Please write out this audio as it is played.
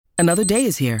Another day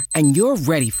is here, and you're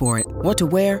ready for it. What to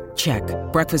wear? Check.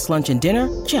 Breakfast, lunch, and dinner?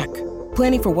 Check.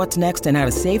 Planning for what's next and how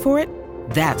to save for it?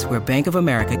 That's where Bank of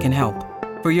America can help.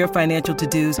 For your financial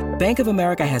to-dos, Bank of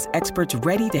America has experts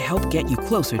ready to help get you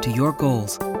closer to your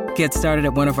goals. Get started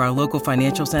at one of our local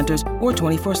financial centers or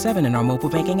 24/7 in our mobile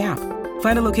banking app.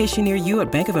 Find a location near you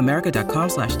at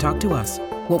bankofamerica.com/talktous.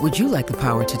 What would you like the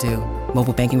power to do?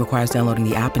 Mobile banking requires downloading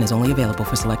the app and is only available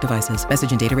for select devices.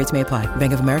 Message and data rates may apply.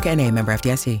 Bank of America N.A., member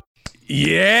FDIC.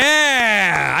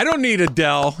 Yeah, I don't need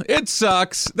Adele. It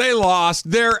sucks. They lost.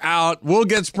 They're out. We'll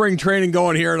get spring training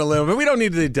going here in a little bit. We don't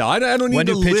need Adele. I don't need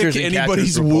to lick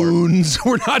anybody's wounds.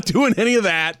 We're not doing any of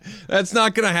that. That's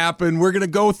not going to happen. We're going to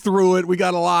go through it. We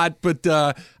got a lot, but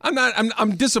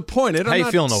I'm disappointed. How I'm you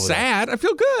not feeling over sad. I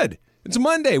feel good. It's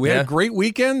Monday. We had a great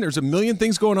weekend. There's a million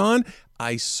things going on.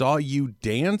 I saw you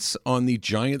dance on the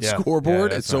giant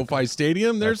scoreboard at SoFi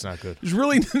Stadium. That's not good.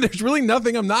 There's really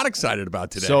nothing I'm not excited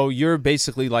about today. So you're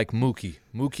basically like Mookie.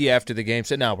 Mookie after the game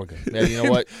said, "No, we're good. You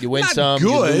know what? You win not some, good,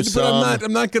 you lose some." But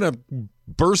I'm not going to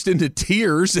burst into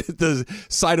tears at the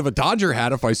sight of a Dodger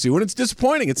hat if I see one. It's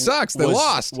disappointing. It sucks. They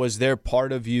lost. Was there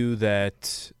part of you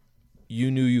that you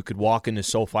knew you could walk into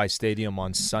SoFi Stadium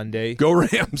on Sunday? Go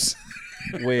Rams.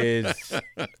 With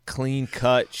clean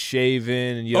cut,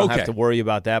 shaven, and you don't have to worry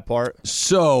about that part?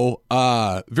 So,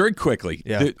 very quickly,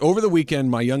 over the weekend,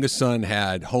 my youngest son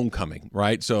had homecoming,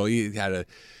 right? So he had they're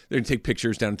going to take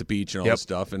pictures down at the beach and all this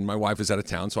stuff, and my wife was out of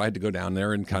town, so I had to go down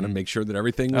there and kind of make sure that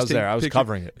everything was I was there. I was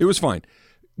covering it. It was fine.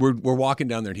 We're walking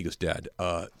down there, and he goes, "Dad,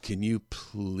 can you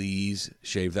please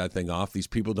shave that thing off? These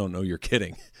people don't know you're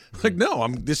kidding." Like, no,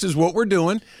 this is what we're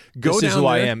doing. Go this down is who there.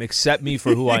 I am. Accept me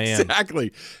for who I am.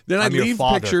 Exactly. Then I I'm your leave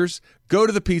father. pictures, go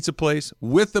to the pizza place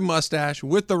with the mustache,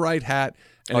 with the right hat,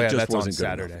 and it just wasn't good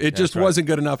Saturday. enough. It just wasn't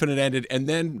good enough, and it ended. And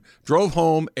then drove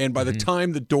home, and by the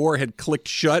time the door had clicked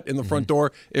shut in the front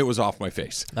door, it was off my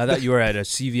face. I thought you were at a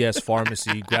CVS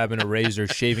pharmacy grabbing a razor,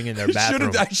 shaving in their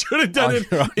bathroom. I should have done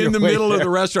it on in your the way middle of there.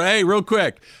 the restaurant. Hey, real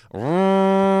quick.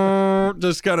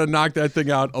 Just kind of knock that thing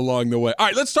out along the way. All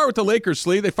right, let's start with the Lakers,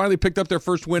 Slee. They finally picked up their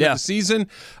first win of the season.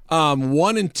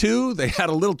 1-2. They had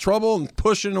a little trouble in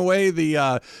pushing away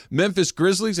the Memphis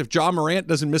Grizzlies. If Ja Morant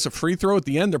doesn't miss a free throw at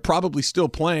the end, they're probably still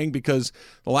playing because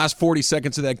the last 40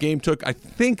 seconds of that game took, I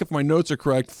think, if my notes are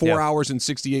correct, 4 hours and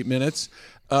 68 minutes.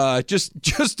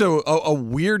 Just a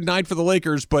weird night for the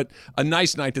Lakers, but a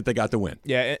nice night that they got the win.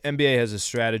 Yeah, NBA has a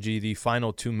strategy. The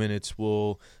final 2 minutes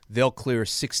they'll clear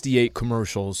 68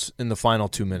 commercials in the final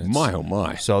 2 minutes. My, oh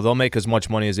my. So they'll make as much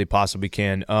money as they possibly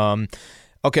can.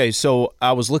 Okay, so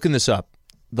I was looking this up.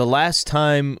 The last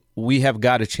time we have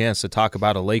got a chance to talk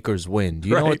about a Lakers win, do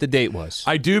you know what the date was?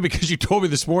 I do, because you told me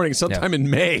this morning, sometime in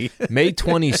May. May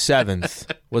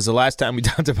 27th was the last time we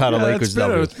talked about a Lakers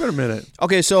W. It's been a minute.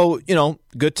 Okay, so,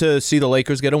 good to see the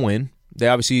Lakers get a win. They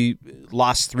obviously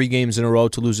lost 3 games in a row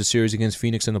to lose a series against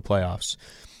Phoenix in the playoffs.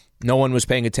 No one was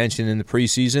paying attention in the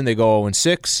preseason. They go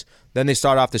 0-6. Then they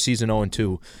start off the season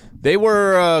 0-2. They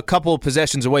were a couple of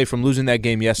possessions away from losing that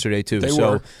game yesterday, too. They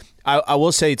were. I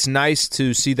will say it's nice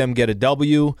to see them get a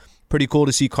W. Pretty cool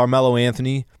to see Carmelo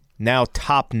Anthony now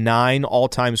top 9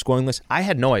 all-time scoring list. I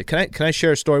had no idea. Can I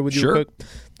share a story with you real quick?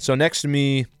 So next to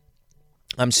me,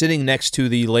 I'm sitting next to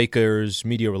the Lakers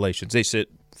media relations. They sit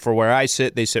for where I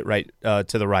sit. They sit right to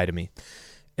the right of me.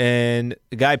 And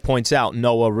the guy points out,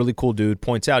 Noah, really cool dude,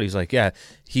 points out, he's like,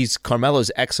 he's Carmelo's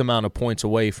X amount of points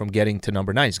away from getting to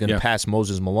number 9. He's going to pass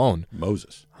Moses Malone.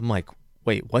 I'm like,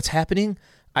 wait, what's happening?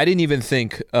 I didn't even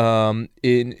think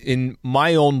in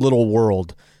my own little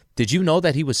world. Did you know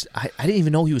that he was? I didn't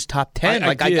even know he was top 10.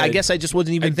 I guess I just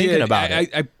wasn't even thinking about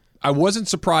it. I wasn't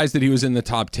surprised that he was in the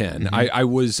top 10.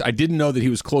 Mm-hmm. I didn't know that he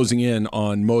was closing in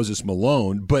on Moses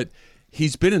Malone, but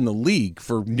he's been in the league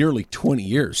for nearly 20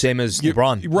 years. Same as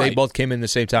LeBron. Right. They both came in the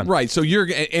same time. Right. So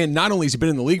and not only has he been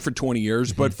in the league for 20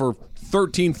 years, but for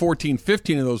 13, 14,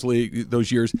 15 of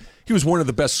those years, he was one of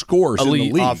the best scorers Elite in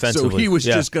the league. offensively. So he was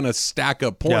just going to stack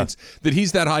up points. That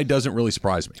he's that high doesn't really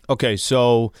surprise me. Okay,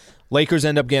 so Lakers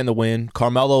end up getting the win.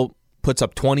 Carmelo puts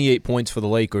up 28 points for the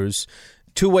Lakers.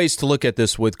 2 ways to look at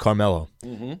this with Carmelo.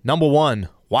 Mm-hmm. Number 1,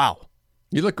 wow.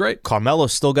 You look great. Carmelo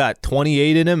still got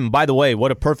 28 in him. And by the way,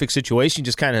 what a perfect situation.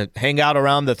 Just kind of hang out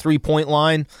around the 3-point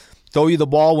line, throw you the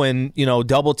ball when,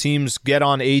 double teams get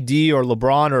on AD or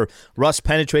LeBron or Russ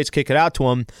penetrates, kick it out to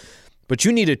him. But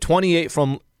you needed 28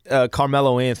 from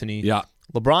Carmelo Anthony. Yeah.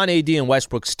 LeBron, AD, and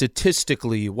Westbrook,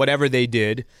 statistically, whatever they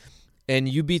did, and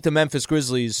you beat the Memphis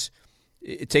Grizzlies.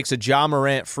 It takes a Ja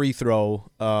Morant free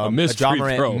throw,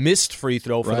 missed free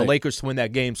throw for the Lakers to win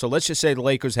that game. So let's just say the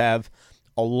Lakers have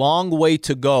a long way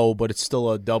to go, but it's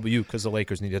still a W because the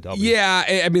Lakers need a W. Yeah,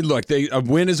 I mean, look, a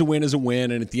win is a win is a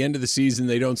win, and at the end of the season,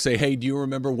 they don't say, hey, do you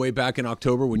remember way back in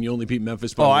October when you only beat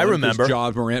Memphis by one? I remember. Ja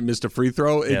Morant missed a free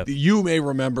throw. Yep. You may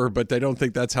remember, but they don't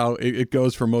think that's how it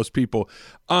goes for most people.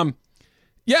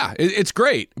 Yeah, it's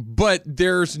great, but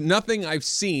there's nothing I've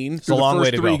seen through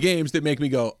the first 3 games that make me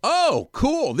go, oh,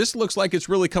 cool, this looks like it's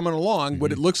really coming along.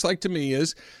 What it looks like to me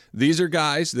is these are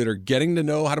guys that are getting to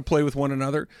know how to play with one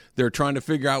another. They're trying to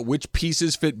figure out which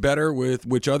pieces fit better with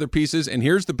which other pieces. And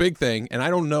here's the big thing, and I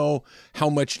don't know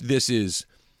how much this is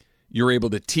you're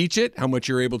able to teach it, how much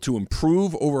you're able to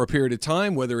improve over a period of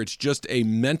time, whether it's just a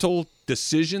mental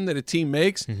decision that a team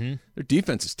makes. Their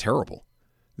defense is terrible.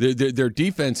 Their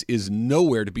defense is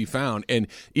nowhere to be found. And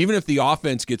even if the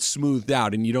offense gets smoothed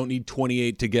out and you don't need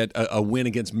 28 to get a win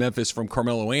against Memphis from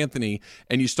Carmelo Anthony,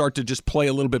 and you start to just play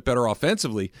a little bit better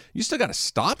offensively, you still got to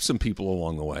stop some people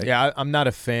along the way. Yeah, I'm not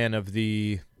a fan of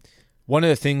one of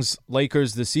the things,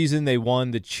 Lakers, the season they won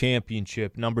the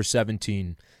championship, number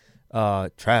 17,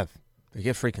 Trav, they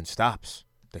get freaking stops.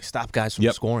 They stop guys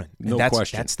from scoring. No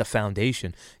question. That's the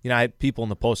foundation. I had people in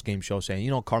the post-game show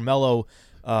saying, Carmelo –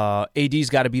 AD's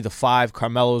got to be the 5.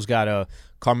 Carmelo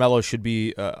should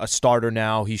be a starter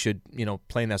now. He should,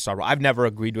 play in that starter role. I've never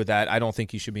agreed with that. I don't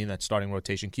think he should be in that starting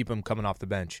rotation. Keep him coming off the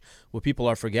bench. What people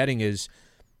are forgetting is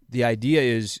the idea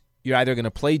is you're either going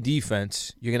to play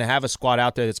defense, you're going to have a squad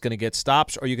out there that's going to get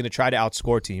stops, or you're going to try to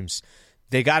outscore teams.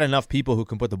 They got enough people who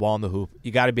can put the ball in the hoop.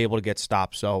 You got to be able to get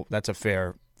stops. So that's a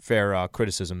fair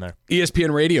criticism there.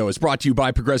 ESPN Radio is brought to you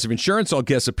by Progressive Insurance. All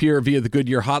guests appear via the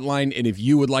Goodyear hotline, and if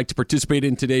you would like to participate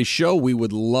in today's show, we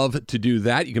would love to do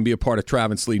that. You can be a part of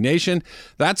Travis Lee Nation.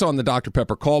 That's on the Dr.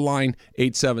 Pepper call line,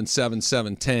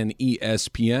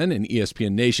 877-710-ESPN, and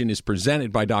ESPN Nation is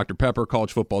presented by Dr. Pepper.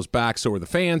 College football's back, so are the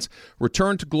fans.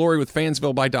 Return to glory with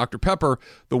Fansville by Dr. Pepper,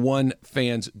 the one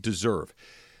fans deserve.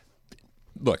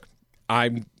 Look,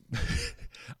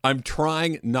 I'm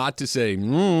trying not to say,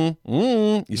 you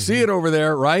see it over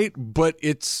there, right? But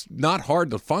it's not hard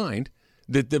to find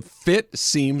that the fit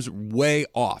seems way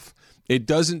off. It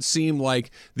doesn't seem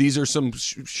like these are some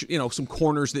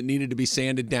corners that needed to be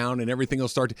sanded down and everything will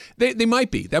start to. They might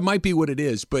be. That might be what it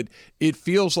is. But it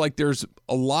feels like there's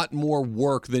a lot more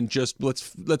work than just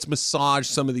let's massage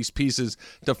some of these pieces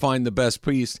to find the best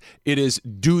piece. It is,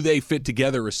 do they fit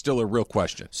together is still a real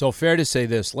question. So fair to say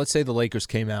this. Let's say the Lakers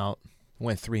came out,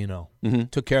 went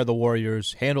 3-0, took care of the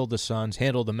Warriors, handled the Suns,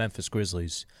 handled the Memphis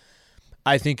Grizzlies.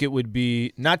 I think it would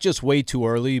be not just way too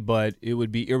early, but it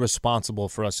would be irresponsible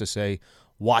for us to say,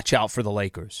 watch out for the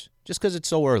Lakers, just because it's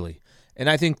so early.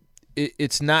 And I think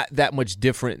it's not that much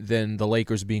different than the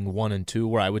Lakers being 1-2,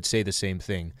 where I would say the same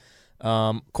thing.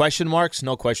 Question marks?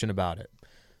 No question about it.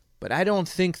 But I don't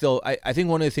think they'll – I think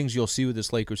one of the things you'll see with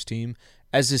this Lakers team,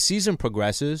 as the season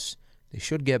progresses – they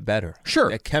should get better. Sure.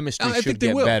 That chemistry should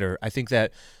get better. I think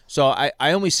that – so I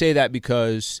only say that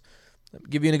because – let me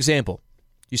give you an example.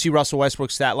 You see Russell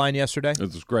Westbrook's stat line yesterday? It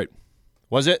was great.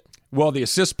 Was it? Well, the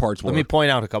assist parts were. Let me point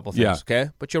out a couple things, okay?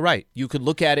 But you're right. You could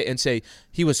look at it and say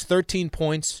he was 13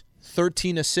 points,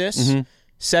 13 assists,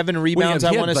 7 rebounds,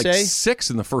 I want to say. 6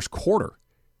 in the first quarter.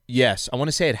 Yes. I want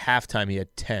to say at halftime he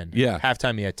had 10. Yeah.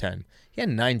 Halftime he had 10. He had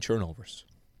 9 turnovers.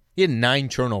 He had 9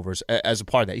 turnovers as a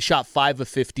part of that. He shot 5 of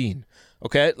 15.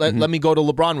 Okay? Let me go to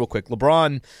LeBron real quick.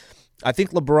 I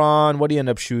think LeBron, what did he end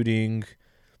up shooting?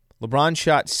 LeBron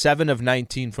shot 7 of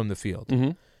 19 from the field.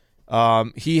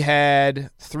 He had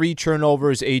 3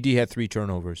 turnovers. AD had 3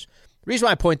 turnovers. The reason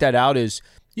why I point that out is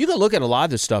you can look at a lot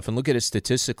of this stuff and look at it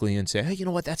statistically and say, hey, you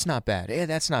know what? That's not bad. Hey,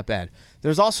 that's not bad.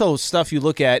 There's also stuff you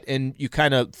look at and you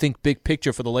kind of think big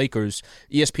picture for the Lakers.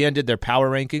 ESPN did their power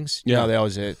rankings. You know, they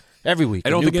always every week. I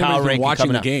don't think anybody's been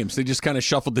watching the games. They just kind of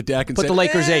shuffled the deck and said, the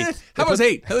Lakers 8. How about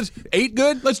 8? 8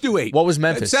 good? Let's do 8. What was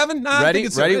Memphis? 7? Nah, ready?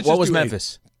 What was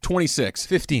Memphis? 26.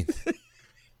 15th.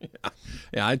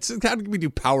 Yeah, how do we do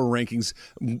power rankings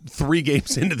 3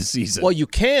 games into the season? Well, you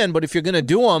can, but if you're going to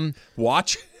do them,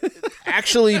 watch.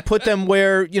 actually put them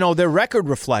where their record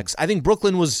reflects. I think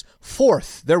Brooklyn was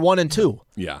 4th. They're 1-2.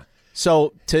 Yeah.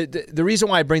 So the reason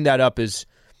why I bring that up is,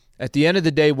 at the end of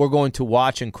the day, we're going to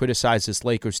watch and criticize this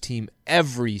Lakers team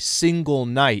every single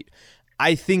night.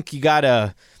 I think we got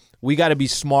to be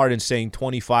smart in saying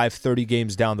 25, 30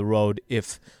 games down the road,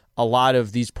 if a lot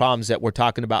of these problems that we're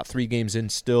talking about 3 games in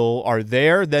still are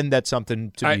there, then that's something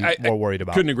to be more worried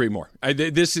about. Couldn't agree more.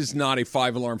 This is not a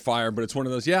 5-alarm fire, but it's one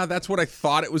of those, that's what I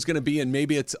thought it was going to be, and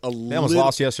maybe it's They almost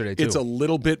lost yesterday, too. It's a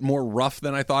little bit more rough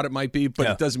than I thought it might be, but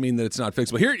it doesn't mean that it's not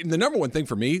fixable. Here, the number one thing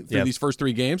for me through these first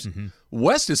 3 games,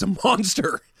 West is a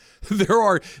monster.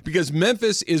 because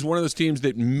Memphis is one of those teams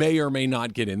that may or may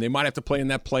not get in. They might have to play in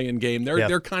that play-in game.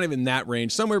 They're kind of in that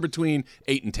range, somewhere between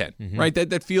 8 and 10, right?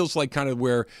 That feels like kind of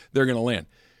where they're going to land.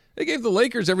 They gave the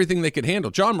Lakers everything they could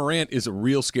handle. John Morant is a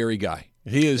real scary guy.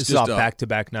 He is just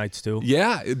back-to-back nights too.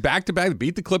 Yeah, back-to-back.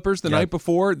 Beat the Clippers the night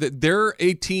before. They're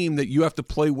a team that you have to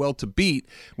play well to beat.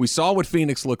 We saw what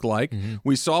Phoenix looked like.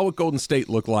 We saw what Golden State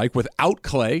looked like without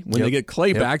Clay. When they get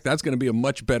Clay back, that's going to be a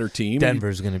much better team.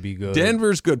 Denver's going to be good.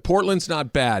 Denver's good. Portland's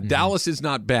not bad. Dallas is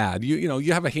not bad.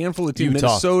 You have a handful of teams.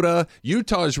 Minnesota.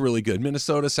 Utah is really good.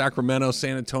 Minnesota, Sacramento,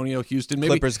 San Antonio, Houston.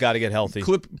 Maybe Clippers got to get healthy.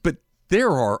 But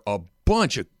there are a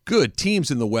bunch of good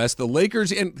teams in the West. The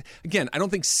Lakers, and again, I don't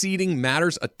think seeding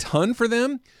matters a ton for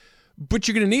them, but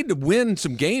you're going to need to win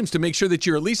some games to make sure that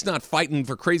you're at least not fighting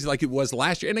for crazy like it was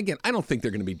last year. And again, I don't think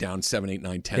they're going to be down 7, 8,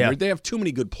 9, 10. Yeah. They have too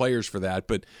many good players for that.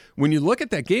 But when you look at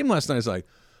that game last night, it's like,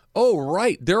 oh,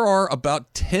 right, there are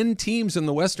about 10 teams in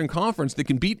the Western Conference that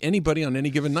can beat anybody on any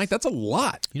given night. That's a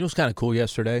lot. You know what's kind of cool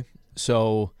yesterday?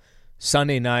 So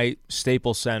Sunday night,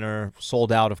 Staples Center,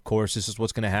 sold out, of course. This is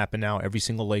what's going to happen now, every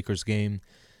single Lakers game.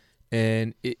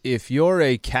 And if you're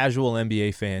a casual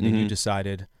NBA fan and you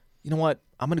decided, you know what,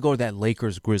 I'm going to go to that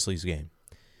Lakers-Grizzlies game.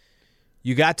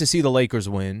 You got to see the Lakers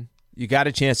win. You got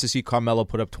a chance to see Carmelo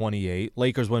put up 28.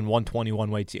 Lakers win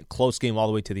 121, close game all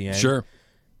the way to the end. Sure.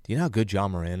 Do you know how good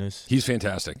John Morant is? He's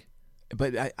fantastic.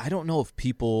 But I don't know if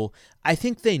people – I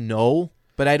think they know,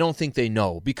 but I don't think they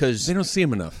know because – They don't see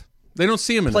him enough. They don't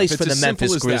see him enough. Plays it's for the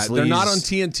Memphis Grizzlies. They're not on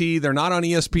TNT. They're not on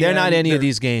ESPN. They're not any of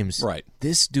these games. Right.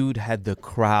 This dude had the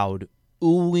crowd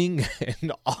oohing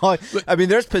and awing. I mean,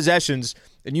 there's possessions,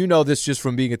 and you know this just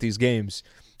from being at these games.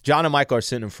 John and Michael are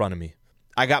sitting in front of me.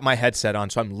 I got my headset on,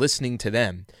 so I'm listening to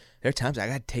them. There are times I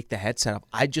got to take the headset off.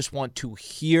 I just want to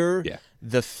hear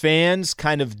the fans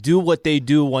kind of do what they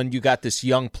do when you got this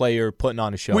young player putting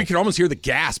on a show. We could almost hear the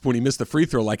gasp when he missed the free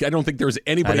throw. Like, I don't think there was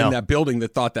anybody in that building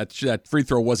that thought that free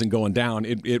throw wasn't going down.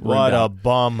 What a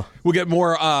bum. We'll get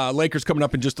more Lakers coming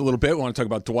up in just a little bit. We want to talk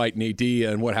about Dwight and AD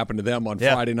and what happened to them on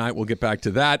Friday night. We'll get back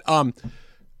to that.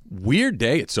 Weird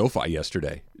day at SoFi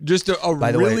yesterday. Just a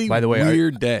really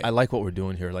weird day. I like what we're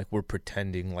doing here. Like, we're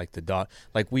pretending like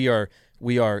like we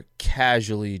are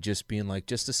casually just being like,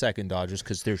 just a second, Dodgers,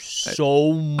 because there's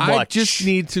so much. I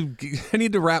need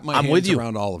to wrap my hands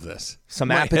around all of this.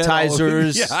 Some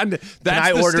appetizers. Can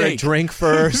I order a drink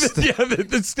first?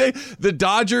 The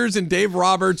Dodgers and Dave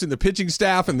Roberts and the pitching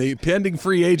staff and the pending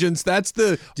free agents. That's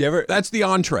the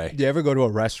entree. Do you ever go to a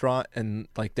restaurant and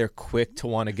like they're quick to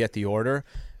want to get the order?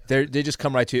 They just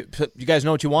come right to you. You guys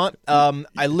know what you want?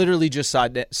 I literally just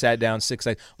sat down 6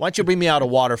 days. Why don't you bring me out a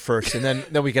water first, and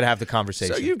then we could have the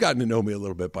conversation. So you've gotten to know me a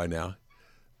little bit by now.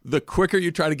 The quicker you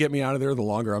try to get me out of there, the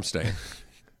longer I'm staying.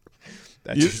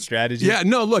 That's your strategy? Yeah,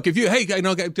 no, look, if you,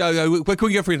 what can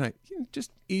we get for you tonight?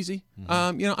 Just easy.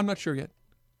 I'm not sure yet.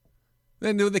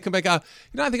 Then they come back out.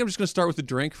 I think I'm just going to start with the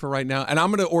drink for right now, and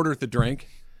I'm going to order the drink.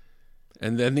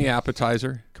 And then the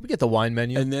appetizer. Can we get the wine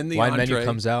menu? And then the wine entree, menu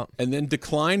comes out. And then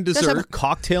decline dessert. Does it have a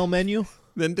cocktail menu?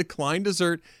 Then decline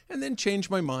dessert. And then change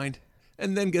my mind.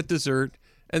 And then get dessert.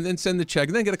 And then send the check.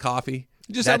 And then get a coffee.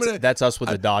 That's us with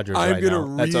the Dodgers right now.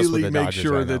 I'm going to really make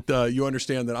sure that you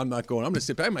understand that I'm not going. I'm going to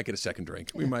sit back. I might get a second drink.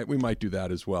 We might do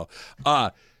that as well.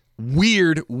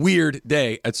 Weird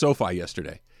day at SoFi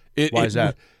yesterday. Why is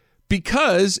that?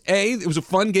 Because, it was a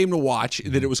fun game to watch,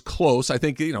 that it was close. I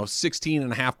think, 16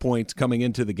 and a half points coming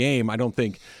into the game. I don't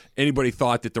think anybody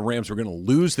thought that the Rams were going to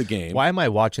lose the game. Why am I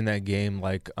watching that game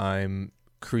like I'm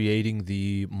creating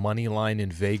the money line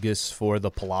in Vegas for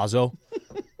the Palazzo?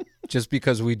 Just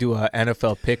because we do a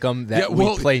NFL pick'em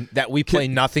that we play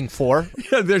nothing for?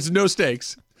 Yeah, there's no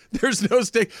stakes. There's no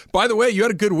stake. By the way, you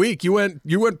had a good week. You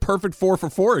went perfect 4 for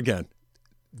 4 again.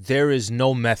 There is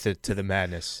no method to the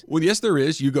madness. Well, yes, there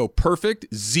is. You go perfect,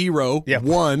 0,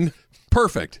 1,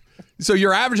 perfect. So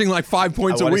you're averaging like 5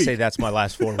 points a week. I want to say that's my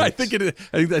last 4 weeks. I think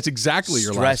that's exactly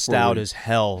your last 4 weeks. Stressed out as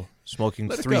hell, smoking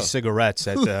 3 cigarettes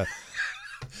at the...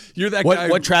 You're that guy.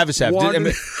 What Travis have?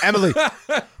 Emily,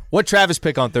 what Travis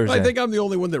pick on Thursday? I think I'm the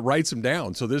only one that writes them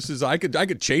down. So this is I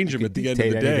could change them at the end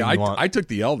of the day. I took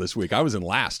the L this week. I was in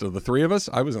last. Of the 3 of us,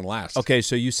 I was in last. Okay,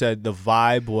 so you said the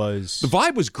vibe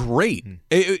was great.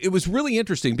 It was really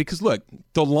interesting because look,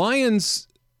 the Lions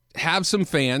have some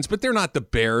fans, but they're not the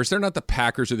Bears. They're not the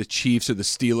Packers or the Chiefs or the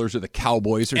Steelers or the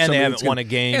Cowboys or something. And they haven't won a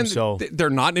game, so they're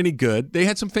not any good. They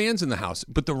had some fans in the house,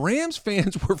 but the Rams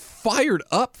fans were fired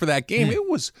up for that game. It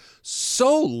was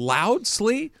so loud,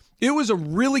 Slee. It was a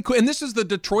really cool, and this is the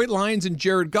Detroit Lions and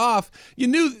Jared Goff. You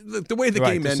knew the way the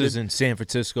game ended. This is in San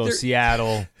Francisco,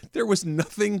 Seattle. There was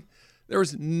nothing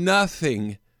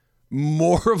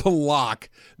more of a lock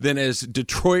than as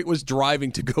Detroit was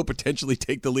driving to go potentially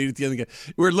take the lead at the end of the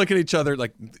game. We're looking at each other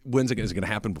like, when's it going to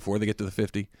happen? Before they get to the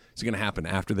 50? Is it going to happen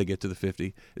after they get to the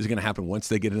 50? Is it going to happen once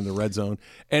they get into the red zone?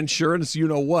 And sure as you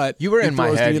know what, you were in my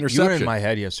head. You were in my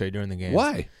head yesterday during the game.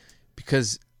 Why?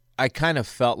 Because I kind of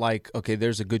felt like, okay,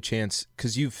 there's a good chance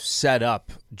because you've set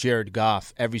up Jared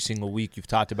Goff every single week. You've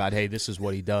talked about, hey, this is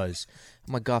what he does.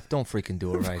 I'm like, Goff, don't freaking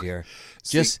do it right here.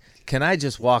 Can I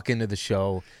just walk into the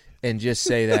show and just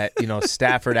say that,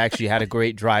 Stafford actually had a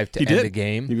great drive to end the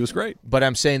game. He was great. But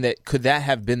I'm saying that could that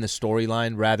have been the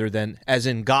storyline rather than, as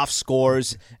in Goff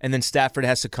scores and then Stafford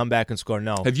has to come back and score?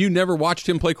 No. Have you never watched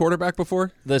him play quarterback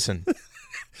before? Listen.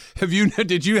 Have you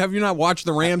not watched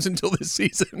the Rams until this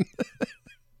season?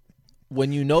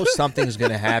 When you know something's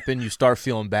going to happen, you start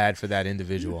feeling bad for that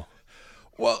individual.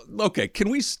 Well, okay, can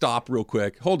we stop real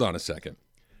quick? Hold on a second.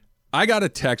 I got a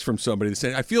text from somebody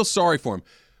saying, I feel sorry for him.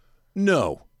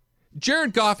 No.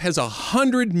 Jared Goff has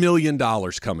 $100 million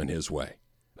coming his way.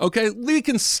 Okay, we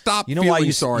can stop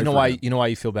feeling sorry for him. You know why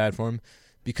you feel bad for him?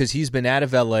 Because he's been out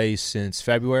of L.A. since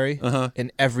February,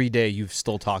 and every day you've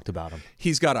still talked about him.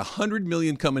 He's got $100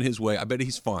 million coming his way. I bet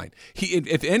he's fine.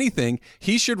 If anything,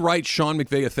 he should write Sean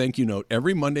McVay a thank you note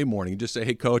every Monday morning. Just say,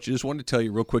 hey, Coach, I just wanted to tell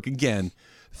you real quick again,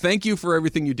 thank you for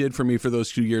everything you did for me for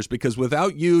those 2 years, because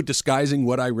without you disguising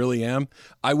what I really am,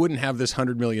 I wouldn't have this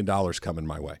 $100 million coming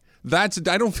my way. I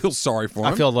don't feel sorry for him.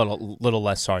 I feel a little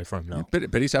less sorry for him now.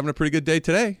 But he's having a pretty good day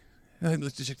today.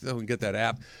 Let's just get that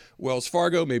app. Wells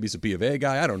Fargo, maybe he's a B of A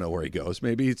guy. I don't know where he goes.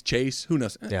 Maybe it's Chase. Who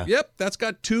knows? Yeah. Yep, that's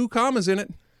got 2 commas in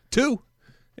it. 2.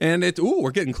 And we're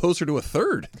getting closer to a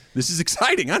 3rd. This is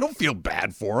exciting. I don't feel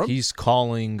bad for him. He's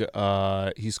calling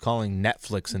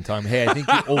Netflix and telling him, hey, I think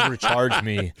you overcharged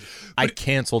me. I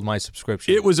canceled my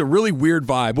subscription. It was a really weird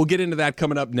vibe. We'll get into that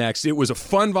coming up next. It was a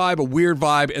fun vibe, a weird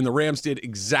vibe, and the Rams did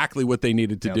exactly what they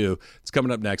needed to do. It's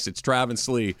coming up next. It's Trav and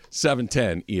Slee,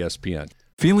 710 ESPN.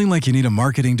 Feeling like you need a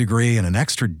marketing degree and an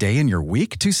extra day in your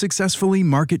week to successfully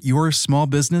market your small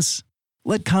business?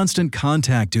 Let Constant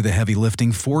Contact do the heavy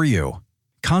lifting for you.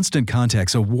 Constant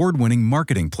Contact's award-winning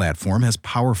marketing platform has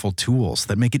powerful tools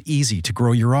that make it easy to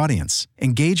grow your audience,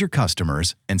 engage your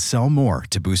customers, and sell more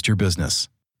to boost your business.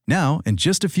 Now, in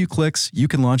just a few clicks, you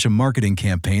can launch a marketing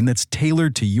campaign that's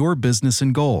tailored to your business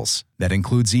and goals. That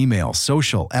includes email,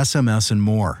 social, SMS, and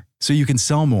more. So you can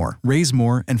sell more, raise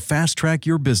more, and fast-track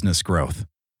your business growth.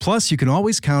 Plus, you can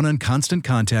always count on Constant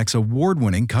Contact's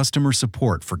award-winning customer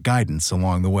support for guidance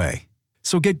along the way.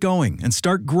 So get going and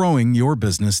start growing your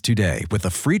business today with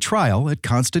a free trial at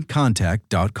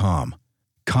ConstantContact.com.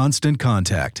 Constant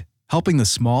Contact, helping the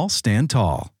small stand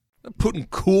tall. I'm putting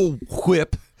Cool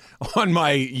Whip on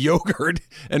my yogurt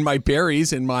and my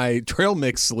berries and my trail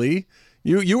mix, Slee.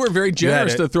 You were very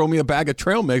generous to throw me a bag of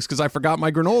trail mix because I forgot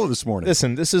my granola this morning.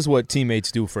 Listen, this is what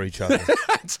teammates do for each other.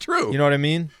 It's true. You know what I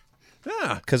mean?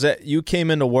 Yeah. Because you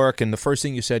came into work and the first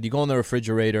thing you said, you go in the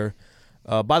refrigerator.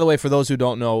 By the way, for those who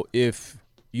don't know, if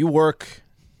you work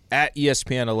at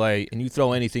ESPN LA and you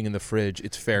throw anything in the fridge,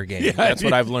 it's fair game. Yeah, that's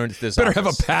what I've learned at this better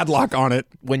office. Have a padlock on it.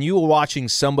 When you were watching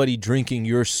somebody drinking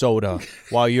your soda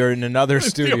while you're in another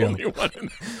studio,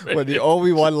 we're the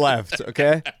only one left,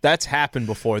 okay? That's happened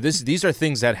before. These are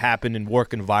things that happen in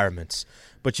work environments.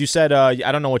 But you said,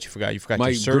 I don't know what you forgot. You forgot my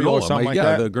your cereal or something like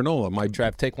that? Yeah, the granola.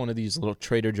 Trav, take one of these little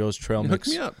Trader Joe's trail mix.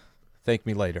 Hook me up. Thank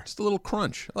me later. Just a little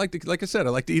crunch. Like I said,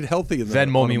 I like to eat healthy.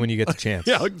 Venmo me when you get the chance.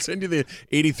 Yeah, I'll send you the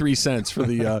 83 cents for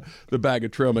the bag of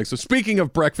trail mix. So speaking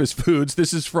of breakfast foods,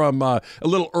 this is from a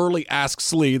little early Ask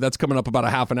Slee. That's coming up about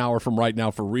a half an hour from right now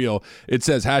for real. It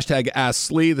says, hashtag Ask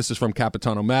Slee. This is from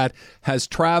Capitano Matt. Has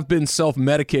Trav been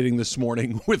self-medicating this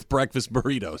morning with breakfast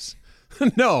burritos?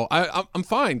 No, I'm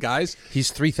fine, guys. He's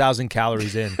 3,000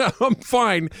 calories in. I'm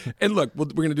fine. And look, we're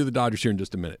going to do the Dodgers here in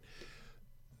just a minute.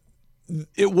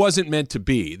 It wasn't meant to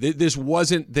be. This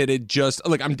wasn't that it just,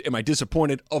 like, am I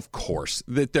disappointed? Of course,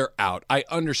 that they're out. I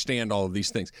understand all of these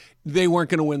things. They weren't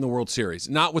going to win the World Series,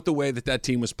 not with the way that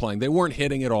team was playing. They weren't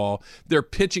hitting at all. Their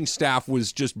pitching staff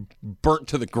was just burnt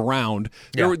to the ground.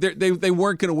 Yeah. They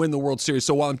weren't going to win the World Series.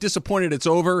 So while I'm disappointed it's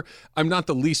over, I'm not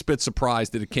the least bit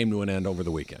surprised that it came to an end over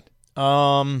the weekend.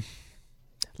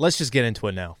 Let's just get into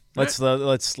it now. Let's.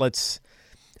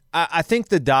 I think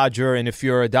the Dodger, and if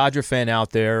you're a Dodger fan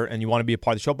out there and you want to be a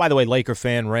part of the show, by the way, Laker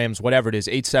fan, Rams, whatever it is,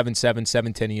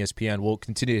 877-710-ESPN. We'll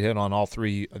continue to hit on all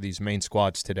three of these main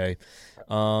squads today.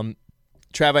 Trav,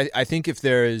 I think if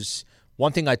there is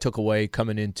one thing I took away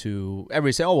coming into,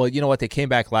 everybody say, oh, well, you know what, they came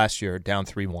back last year down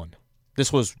 3-1.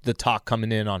 This was the talk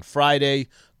coming in on Friday,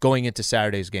 going into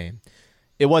Saturday's game.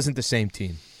 It wasn't the same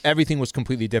team. Everything was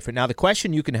completely different. Now, the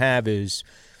question you can have is,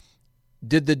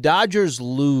 Did the Dodgers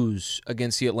lose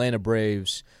against the Atlanta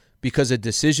Braves because of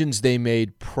decisions they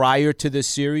made prior to this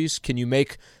series? Can you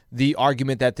make the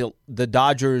argument that the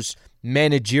Dodgers'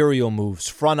 managerial moves,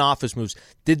 front office moves,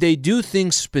 did they do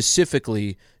things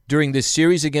specifically during this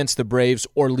series against the Braves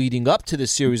or leading up to the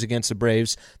series against the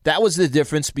Braves? That was the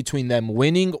difference between them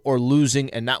winning or losing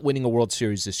and not winning a World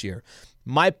Series this year.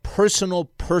 My personal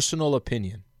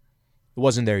opinion, it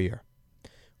wasn't their year.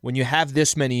 When you have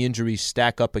this many injuries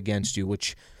stack up against you,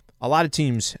 which a lot of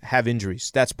teams have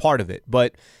injuries, that's part of it.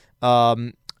 But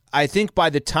I think by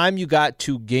the time you got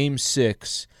to Game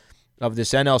 6 of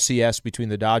this NLCS between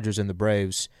the Dodgers and the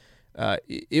Braves,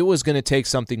 it was going to take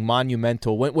something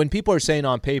monumental. When people are saying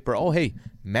on paper, oh, hey,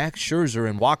 Max Scherzer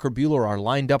and Walker Buehler are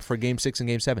lined up for Game 6 and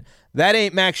Game 7, that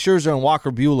ain't Max Scherzer and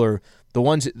Walker Buehler,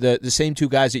 the same two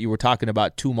guys that you were talking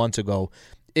about 2 months ago.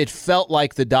 It felt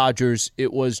like the Dodgers,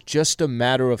 it was just a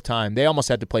matter of time. They almost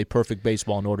had to play perfect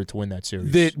baseball in order to win that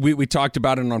series. We talked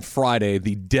about it on Friday,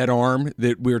 the dead arm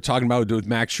that we were talking about with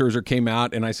Max Scherzer came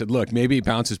out, and I said, look, maybe he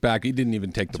bounces back. He didn't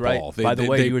even take the ball. By the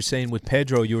way, you were saying with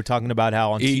Pedro, you were talking about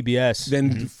how on TBS.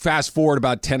 Then fast forward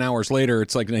about 10 hours later,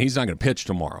 it's like, no, he's not going to pitch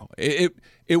tomorrow.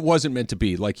 It wasn't meant to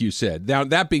be, like you said. Now,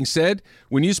 that being said,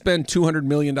 when you spend $200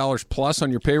 million plus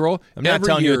on your payroll, I'm not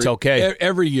telling you it's okay.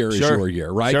 Every year is your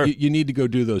year, right? Sure. You need to go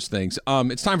do those things.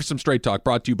 It's time for some Straight Talk,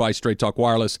 brought to you by Straight Talk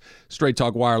Wireless. Straight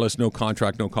Talk Wireless, no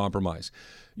contract, no compromise.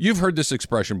 You've heard this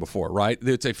expression before, right?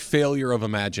 It's a failure of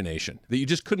imagination, that you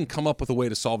just couldn't come up with a way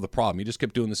to solve the problem. You just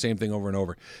kept doing the same thing over and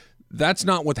over. That's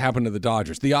not what happened to the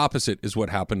Dodgers. The opposite is what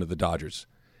happened to the Dodgers.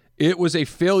 It was a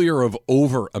failure of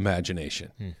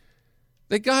over-imagination.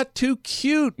 They got too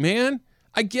cute, man.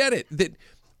 I get it. That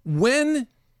when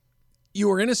you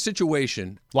are in a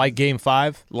situation like Game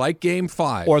 5,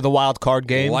 or the wild card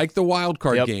game, like the wild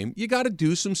card game, you got to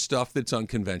do some stuff that's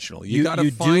unconventional. You got to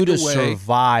find a way to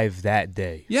survive that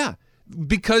day. Yeah,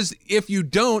 because if you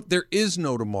don't, there is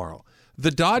no tomorrow.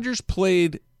 The Dodgers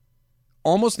played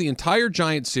almost the entire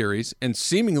Giants series and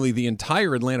seemingly the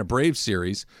entire Atlanta Braves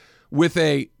series with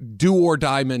a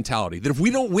do-or-die mentality, that if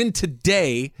we don't win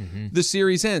today, the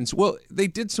series ends. Well, they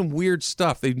did some weird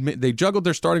stuff. They juggled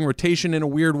their starting rotation in a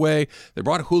weird way. They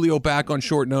brought Julio back on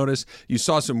short notice. You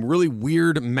saw some really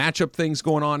weird matchup things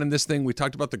going on in this thing. We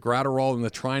talked about the Gratterall and the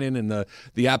Trinan and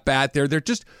the at-bat there. They're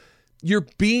just... You're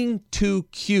being too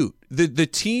cute. The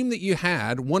team that you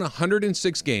had won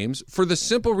 106 games for the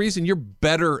simple reason you're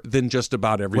better than just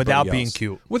about everybody else.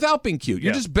 Without being cute.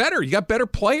 You're just better. You got better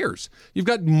players. You've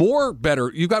got more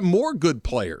good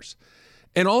players.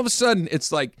 And all of a sudden,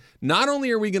 it's like, not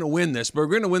only are we going to win this, but we're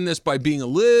going to win this by being a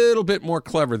little bit more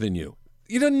clever than you.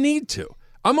 You don't need to.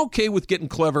 I'm okay with getting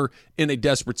clever in a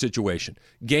desperate situation.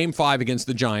 Game 5 against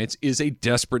the Giants is a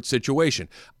desperate situation.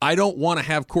 I don't want to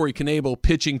have Corey Knebel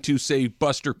pitching to, say,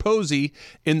 Buster Posey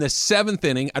in the 7th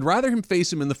inning. I'd rather him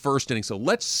face him in the 1st inning. So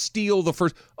let's steal the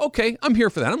first. Okay, I'm here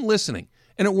for that. I'm listening.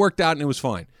 And it worked out and it was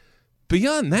fine.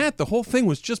 Beyond that, the whole thing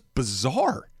was just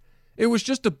bizarre. It was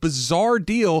just a bizarre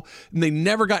deal, and they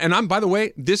never got. And by the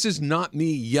way, this is not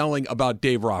me yelling about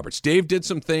Dave Roberts. Dave did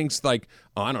some things like,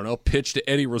 pitch to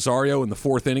Eddie Rosario in the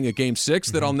 4th inning of Game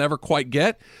 6 that I'll never quite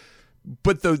get.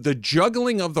 But the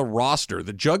juggling of the roster,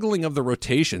 the juggling of the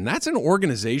rotation, that's an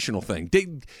organizational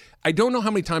thing. I don't know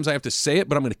how many times I have to say it,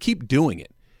 but I'm going to keep doing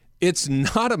it. It's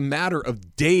not a matter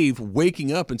of Dave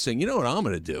waking up and saying, you know what I'm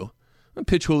going to do? I'm going to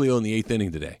pitch Julio in the 8th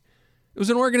inning today. It was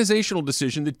an organizational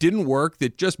decision that didn't work,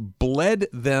 that just bled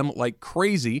them like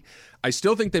crazy. I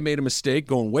still think they made a mistake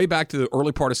going way back to the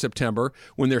early part of September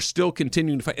when they're still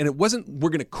continuing to fight. And it wasn't, we're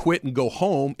going to quit and go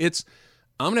home. It's,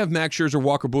 I'm going to have Max Scherzer,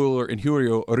 Walker Buehler, and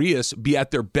Julio Urias be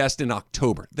at their best in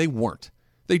October. They weren't.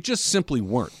 They just simply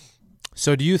weren't.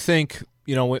 So do you think,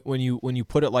 when you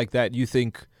put it like that, you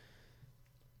think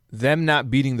them not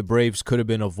beating the Braves could have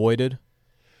been avoided?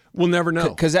 We'll never know.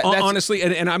 Because honestly,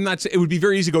 and I'm not saying it would be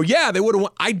very easy to go, yeah, they would have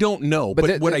won. I don't know.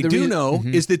 But what I do know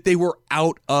is that they were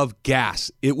out of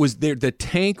gas. It was there. The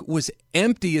tank was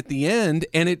empty at the end,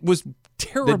 and it was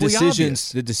terribly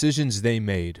obvious. The decisions they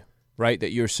made, right,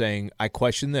 that you're saying, I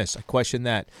question this, I question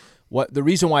that. The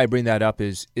reason why I bring that up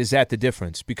is that the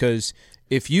difference? Because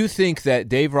if you think that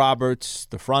Dave Roberts,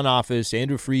 the front office,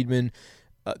 Andrew Friedman,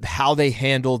 how they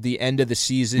handled the end of the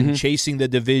season, chasing the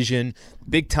division,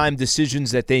 big-time decisions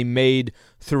that they made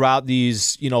throughout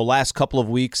these, last couple of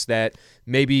weeks that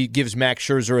maybe gives Max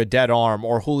Scherzer a dead arm,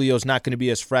 or Julio's not going to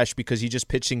be as fresh because he just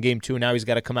pitched in Game 2 and now he's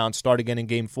got to come out and start again in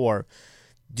Game 4.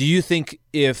 Do you think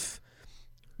if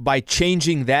by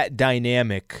changing that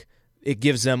dynamic it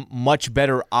gives them much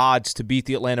better odds to beat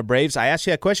the Atlanta Braves? I ask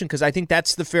you that question because I think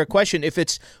that's the fair question. If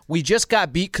it's we just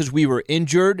got beat because we were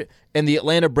injured and the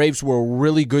Atlanta Braves were a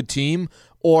really good team,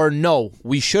 or no,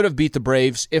 we should have beat the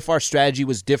Braves if our strategy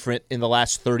was different in the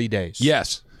last 30 days.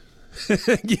 Yes.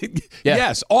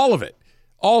 Yes, all of it.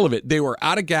 All of it. They were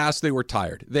out of gas. They were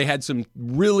tired. They had some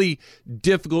really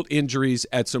difficult injuries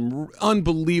at some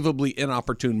unbelievably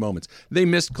inopportune moments. They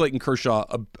missed Clayton Kershaw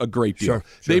a great deal. Sure.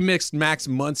 They missed Max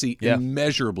Muncy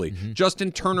immeasurably.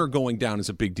 Justin Turner going down is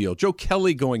a big deal. Joe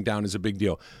Kelly going down is a big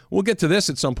deal. We'll get to this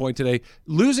at some point today.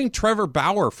 Losing Trevor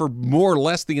Bauer for more or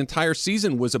less the entire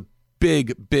season was a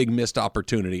big missed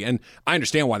opportunity. And I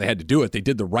understand why they had to do it. They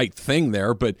did the right thing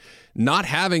there, but not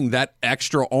having that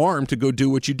extra arm to go do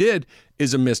what you did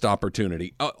is a missed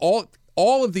opportunity.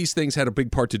 All of these things had a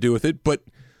big part to do with it, but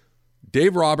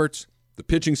Dave Roberts, the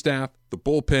pitching staff, the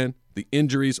bullpen, the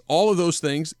injuries, all of those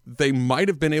things, they might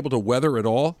have been able to weather it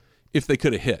all if they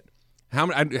could have hit.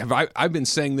 I've been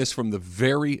saying this from the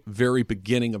very, very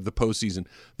beginning of the postseason.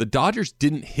 The Dodgers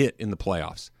didn't hit in the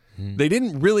playoffs. They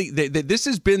didn't really. This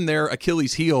has been their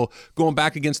Achilles heel going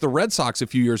back against the Red Sox a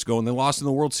few years ago, and they lost in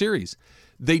the World Series.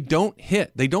 They don't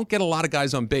hit. They don't get a lot of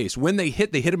guys on base. When they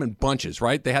hit them in bunches,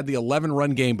 right? They had the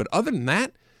 11-run game, but other than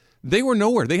that, they were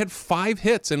nowhere. They had 5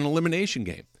 hits in an elimination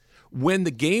game. When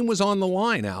the game was on the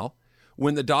line, Al,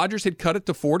 when the Dodgers had cut it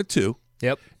to 4-2,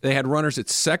 they had runners at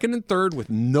second and third with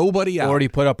nobody out. Already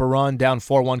put up a run, down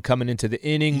 4-1 coming into the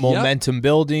inning, momentum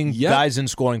building, guys in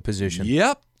scoring position.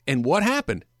 And what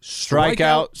happened?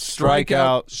 Strikeout.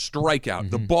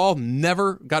 The ball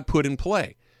never got put in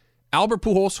play. Albert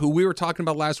Pujols, who we were talking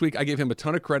about last week, I gave him a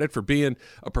ton of credit for being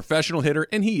a professional hitter,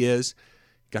 and he is.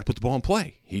 Got to put the ball in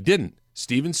play. He didn't.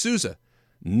 Steven Souza,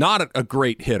 not a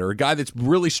great hitter, a guy that's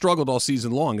really struggled all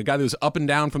season long, a guy that was up and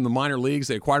down from the minor leagues.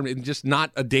 They acquired him, and just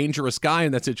not a dangerous guy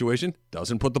in that situation.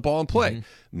 Doesn't put the ball in play.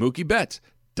 Mookie Betts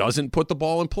doesn't put the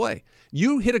ball in play.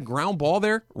 You hit a ground ball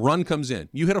there, run comes in.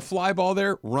 You hit a fly ball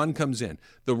there, run comes in.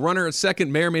 The runner at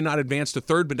second may or may not advance to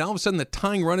third, but now all of a sudden the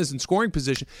tying run is in scoring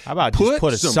position. How about just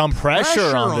put some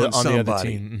pressure on the other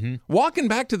team? Walking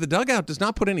back to the dugout does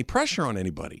not put any pressure on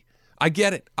anybody. I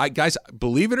get it. Guys,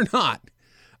 believe it or not,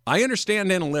 I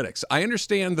understand analytics. I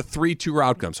understand the 3-2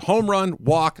 outcomes. Home run,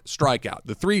 walk, strikeout.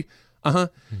 The 3,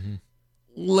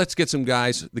 Let's get some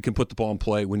guys that can put the ball in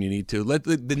play when you need to.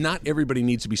 Not everybody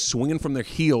needs to be swinging from their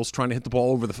heels trying to hit the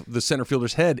ball over the center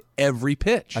fielder's head every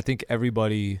pitch. I think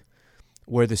everybody,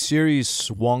 where the series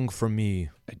swung for me,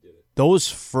 those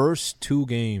first 2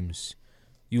 games,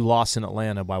 you lost in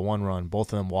Atlanta by 1 run,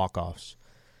 both of them walk-offs.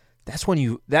 That's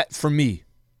when for me,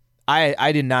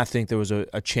 I did not think there was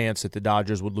a chance that the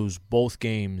Dodgers would lose both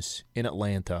games in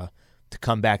Atlanta to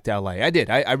come back to LA. I did.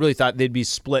 I really thought they'd be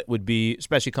split,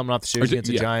 especially coming off the series against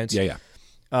the Giants.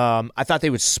 I thought they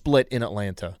would split in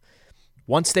Atlanta.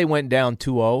 Once they went down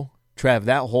 2-0, Trav,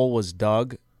 that hole was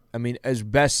dug. I mean, as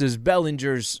best as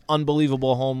Bellinger's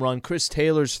unbelievable home run, Chris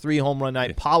Taylor's 3 home run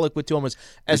night, Pollock with 2 home runs,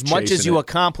 as much as you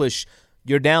accomplish,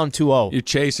 you're down 2-0. You're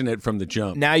chasing it from the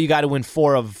jump. Now you got to win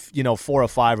 4 of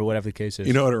 5 or whatever the case is.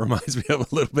 You know what it reminds me of a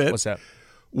little bit? What's that?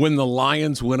 When the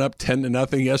Lions went up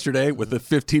 10-0 yesterday with the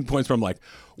 15 points, I'm like,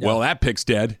 well, that pick's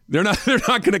dead. They're not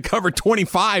going to cover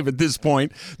 25 at this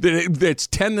point. It's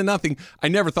 10-0. I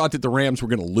never thought that the Rams were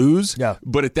going to lose.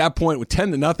 But at that point, with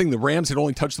 10-0, the Rams had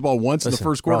only touched the ball once in the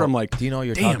first quarter. I'm like, do you know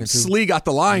you're damn, talking to? Slee got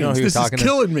the Lions. This is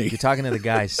killing me. You're talking to the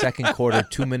guy, second quarter,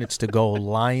 2 minutes to go.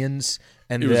 Lions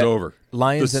and it was over.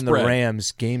 Lions and the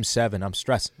Rams, Game 7. I'm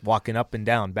stressed, walking up and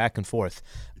down, back and forth.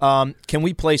 Can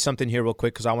we play something here real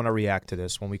quick? Because I want to react to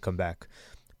this when we come back.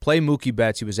 Play Mookie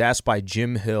Betts. He was asked by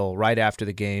Jim Hill right after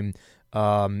the game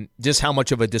just how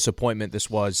much of a disappointment this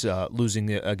was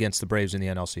losing against the Braves in the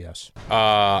NLCS.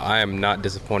 I am not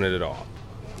disappointed at all.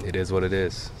 It is what it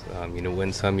is. You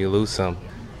win some, you lose some.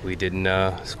 We didn't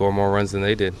score more runs than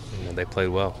they did. They played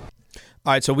well.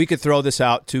 All right, so we could throw this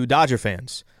out to Dodger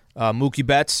fans. Mookie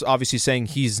Betts obviously saying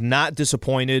he's not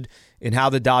disappointed in how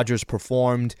the Dodgers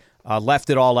performed. Left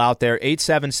it all out there.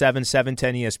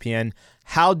 877-710-ESPN.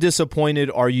 How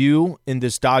disappointed are you in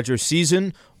this Dodgers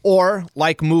season? Or,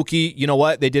 like Mookie, you know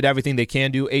what? They did everything they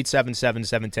can do.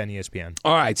 877-710-ESPN.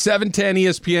 All right, 710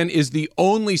 ESPN is the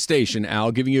only station,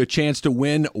 Al, giving you a chance to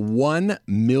win $1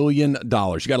 million. You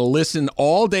got to listen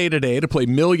all day today to play $1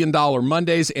 Million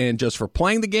Mondays, and just for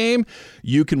playing the game,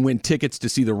 you can win tickets to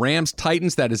see the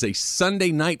Rams-Titans. That is a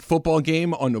Sunday night football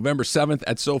game on November 7th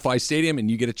at SoFi Stadium, and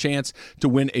you get a chance to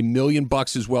win $1 million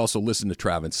as well. So listen to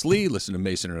Travis Slee, listen to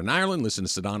Mason and Ireland, listen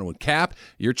to Sedano and Cap.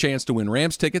 Your chance to win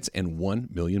Rams tickets and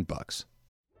 $1 million.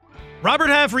 Robert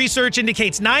Half research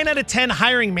indicates 9 out of 10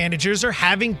 hiring managers are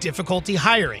having difficulty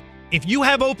hiring. If you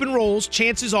have open roles,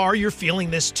 chances are you're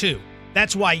feeling this too.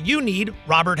 That's why you need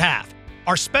Robert Half.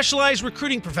 Our specialized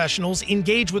recruiting professionals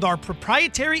engage with our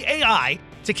proprietary AI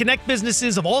to connect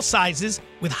businesses of all sizes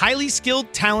with highly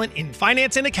skilled talent in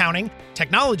finance and accounting,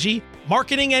 technology,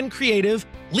 marketing and creative,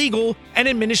 legal, and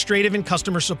administrative and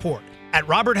customer support. At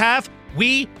Robert Half,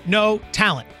 we know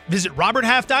talent. Visit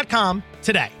roberthalf.com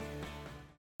today.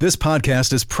 This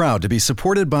podcast is proud to be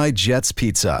supported by Jets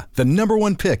Pizza, the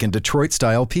 #1 pick in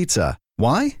Detroit-style pizza.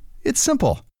 Why? It's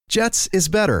simple. Jets is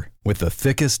better. With the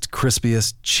thickest,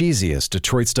 crispiest, cheesiest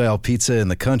Detroit-style pizza in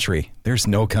the country, there's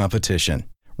no competition.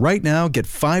 Right now, get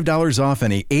 $5 off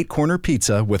any 8-corner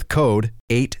pizza with code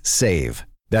 8SAVE.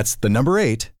 That's the number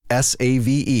 8,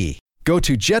 SAVE. Go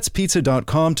to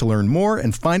jetspizza.com to learn more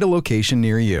and find a location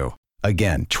near you.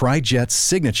 Again, try Jet's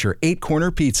signature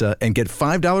 8-corner pizza and get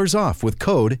 $5 off with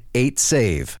code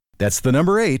 8SAVE. That's the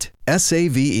number 8,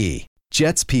 SAVE.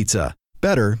 Jet's Pizza.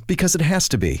 Better because it has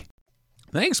to be.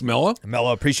 Thanks, Mello.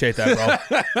 Mello, appreciate that,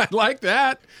 bro. I like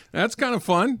that. That's kind of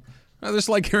fun. I just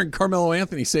like hearing Carmelo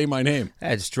Anthony say my name.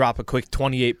 I just drop a quick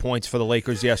 28 points for the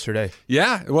Lakers yesterday.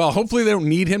 Yeah, well, hopefully they don't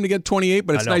need him to get 28,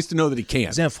 but it's nice to know that he can.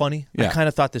 Isn't that funny? Yeah. I kind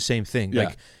of thought the same thing. Yeah.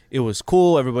 Like, it was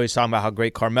cool. Everybody's talking about how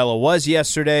great Carmelo was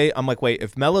yesterday. I'm like, wait,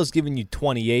 if Melo's giving you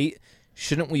 28,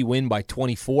 shouldn't we win by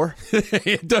 24?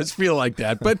 It does feel like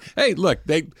that. But, hey, look,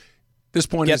 this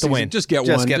point get of the season, season, just get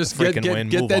one. Just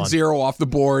get that zero off the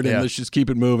board, and let's just keep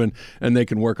it moving, and they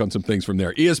can work on some things from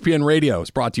there. ESPN Radio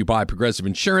is brought to you by Progressive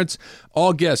Insurance.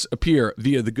 All guests appear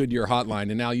via the Goodyear hotline.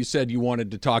 And now you said you wanted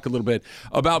to talk a little bit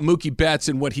about Mookie Betts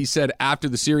and what he said after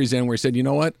the series end, where he said, you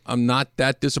know what, I'm not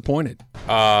that disappointed.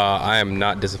 I am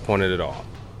not disappointed at all.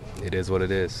 It is what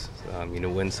it is. You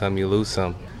win some, you lose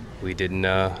some. We didn't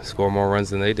score more runs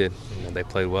than they did. They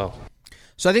played well.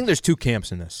 So I think there's two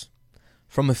camps in this.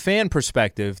 From a fan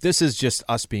perspective, this is just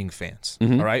us being fans,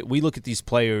 all right? We look at these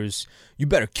players, you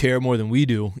better care more than we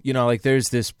do.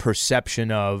 There's this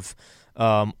perception of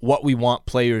what we want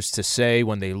players to say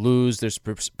when they lose. There's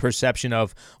perception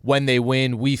of when they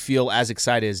win, we feel as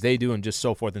excited as they do, and just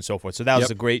so forth and so forth. So that was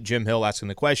a great Jim Hill asking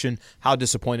the question, how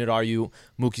disappointed are you?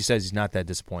 Mookie says he's not that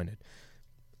disappointed.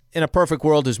 In a perfect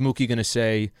world, is Mookie going to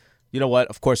say, you know what,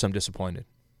 of course I'm disappointed.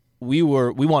 We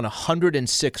won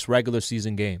 106 regular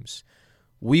season games.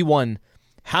 We won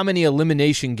how many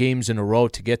elimination games in a row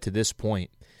to get to this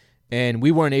point? And we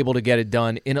weren't able to get it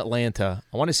done in Atlanta.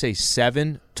 I want to say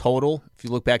 7 total, if you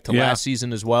look back to last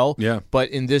season as well. Yeah. But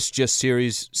in this just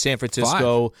series, San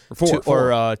Francisco,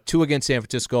 2 against San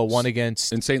Francisco, 1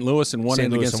 against in St. Louis, and 1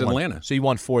 against Atlanta. So you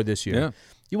won 4 this year. Yeah.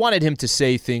 You wanted him to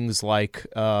say things like,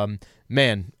 I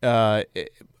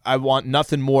want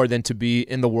nothing more than to be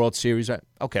in the World Series.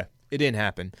 Okay, it didn't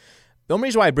happen. The only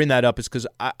reason why I bring that up is because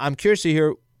I'm curious to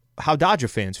hear how Dodger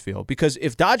fans feel. Because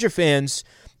if Dodger fans,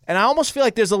 and I almost feel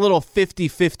like there's a little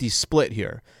 50-50 split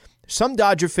here. Some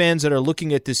Dodger fans that are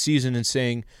looking at this season and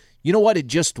saying, you know what, it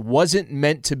just wasn't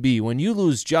meant to be. When you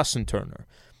lose Justin Turner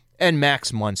and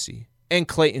Max Muncy and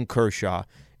Clayton Kershaw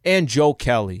and Joe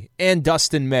Kelly and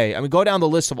Dustin May. I mean, go down the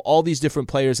list of all these different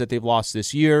players that they've lost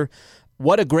this year.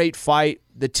 What a great fight.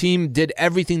 The team did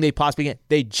everything they possibly can.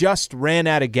 They just ran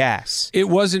out of gas. It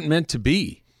wasn't meant to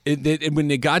be. When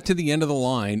they got to the end of the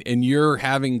line and you're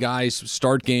having guys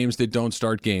start games that don't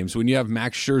start games, when you have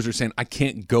Max Scherzer saying, I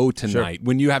can't go tonight,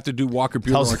 when you have to do Walker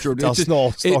Buehler, tell us the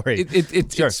whole story.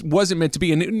 It wasn't meant to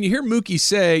be. And you hear Mookie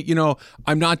say,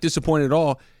 I'm not disappointed at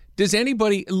all. Does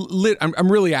anybody,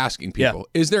 I'm really asking people,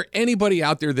 is there anybody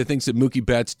out there that thinks that Mookie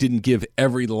Betts didn't give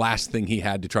every last thing he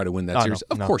had to try to win that series?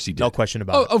 Of course he did. No question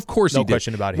about it. Of course he did. No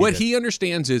question about it. What he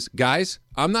understands is, guys,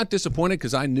 I'm not disappointed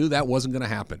because I knew that wasn't going to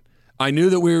happen. I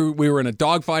knew that we were in a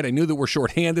dogfight. I knew that we're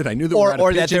shorthanded. I knew that we're out of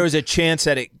pitching. That there was a chance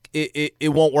that it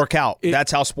won't work out.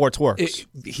 That's how sports works.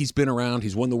 He's been around.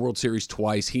 He's won the World Series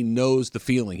twice. He knows the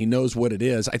feeling. He knows what it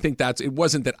is. I think it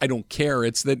wasn't that I don't care.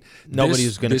 It's that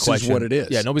nobody's going to question. This is what it is.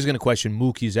 Yeah, nobody's going to question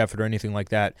Mookie's effort or anything like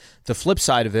that. The flip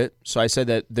side of it, so I said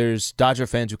that there's Dodger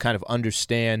fans who kind of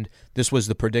understand this was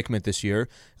the predicament this year.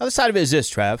 The other side of it is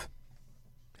this, Trav.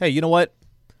 Hey, you know what?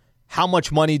 How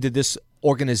much money did this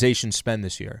organization spend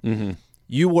this year? Mm-hmm.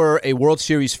 You were a World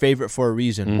Series favorite for a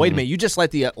reason. Mm-hmm. Wait a minute, you just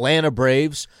let the Atlanta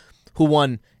Braves, who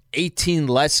won 18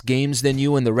 less games than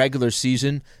you in the regular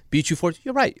season, beat you for it.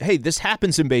 You're right. Hey, this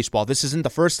happens in baseball. This isn't the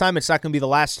first time. It's not going to be the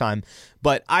last time.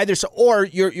 But or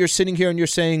you're sitting here and you're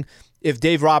saying, if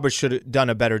Dave Roberts should have done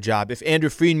a better job, if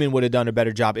Andrew Friedman would have done a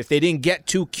better job, if they didn't get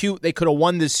too cute, they could have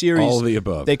won this series. All of the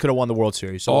above. They could have won the World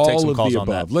Series. So we'll take some calls on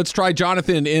that. Let's try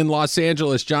Jonathan in Los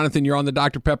Angeles. Jonathan, you're on the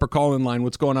Dr. Pepper call-in line.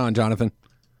 What's going on, Jonathan?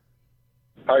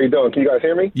 How you doing? Can you guys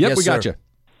hear me? Yep, we got you.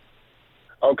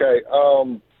 Okay.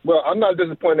 Well, I'm not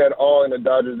disappointed at all in the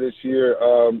Dodgers this year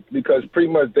because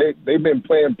pretty much they've been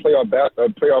playing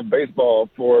playoff baseball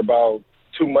for about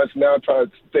 2 months now, trying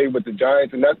to stay with the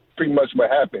Giants, and that's pretty much what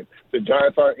happened. The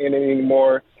Giants aren't in it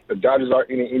anymore. The Dodgers aren't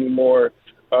in it anymore.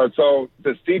 So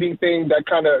the seeding thing that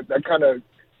kind of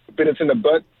bit us in the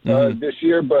butt this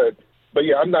year, but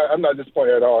yeah, I'm not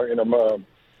disappointed at all in them.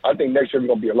 I think next year we're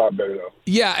going to be a lot better, though.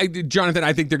 Yeah, Jonathan,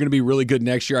 I think they're going to be really good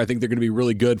next year. I think they're going to be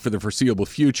really good for the foreseeable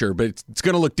future, but it's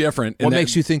going to look different. What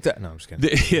makes you think that? No, I'm just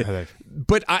kidding.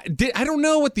 But I don't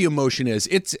know what the emotion is.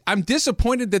 I'm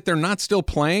disappointed that they're not still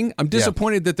playing. I'm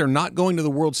disappointed that they're not going to the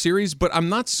World Series, but I'm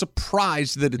not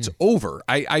surprised that it's over.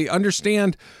 I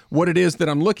understand what it is that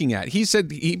I'm looking at.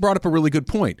 He brought up a really good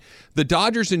point. The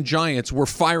Dodgers and Giants were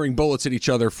firing bullets at each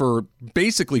other for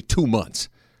basically 2 months.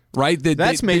 Right?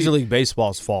 That's Major League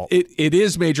Baseball's fault. It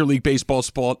is Major League Baseball's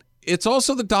fault. It's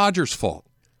also the Dodgers' fault.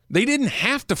 They didn't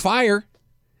have to fire.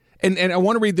 And I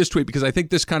want to read this tweet because I think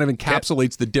this kind of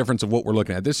encapsulates the difference of what we're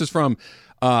looking at. This is from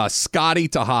Scotty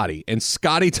Tahati. And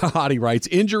Scotty Tahati writes,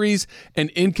 injuries and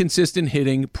inconsistent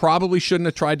hitting. Probably shouldn't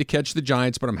have tried to catch the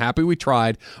Giants, but I'm happy we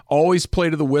tried. Always play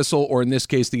to the whistle, or in this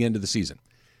case, the end of the season.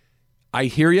 I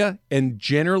hear you, and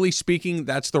generally speaking,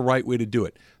 that's the right way to do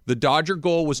it. The Dodger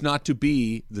goal was not to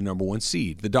be the number 1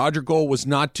 seed. The Dodger goal was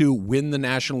not to win the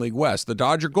National League West. The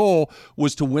Dodger goal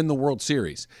was to win the World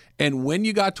Series. And when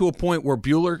you got to a point where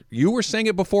Buehler, you were saying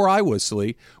it before I was,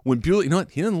 Slee, when Buehler,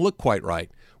 he didn't look quite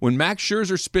right. When Max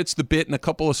Scherzer spits the bit in a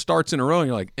couple of starts in a row, and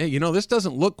you're like, hey, this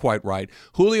doesn't look quite right.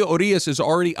 Julio Urias is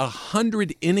already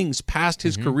 100 innings past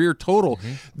his career total.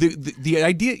 The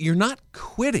idea, you're not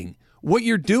quitting. What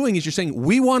you're doing is you're saying,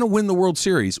 we want to win the World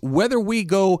Series. Whether we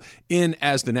go in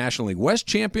as the National League West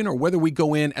champion or whether we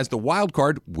go in as the wild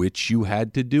card, which you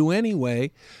had to do anyway,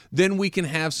 then we can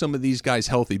have some of these guys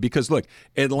healthy. Because, look,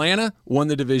 Atlanta won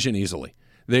the division easily.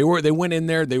 They went in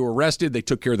there, they were rested, they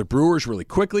took care of the Brewers really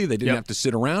quickly, they didn't have to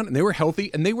sit around, and they were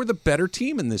healthy, and they were the better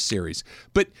team in this series.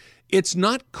 But it's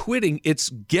not quitting, it's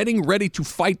getting ready to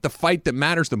fight the fight that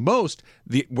matters the most.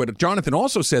 What Jonathan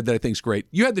also said that I think is great,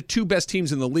 you had the 2 best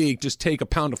teams in the league just take a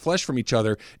pound of flesh from each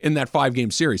other in that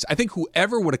 5-game series. I think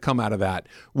whoever would have come out of that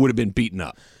would have been beaten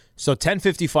up. So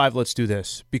 10:55, let's do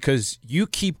this, because you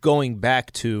keep going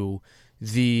back to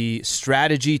the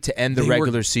strategy to end the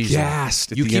regular season.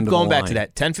 You keep going back to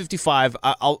that. 10:55,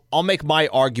 I'll make my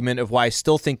argument of why I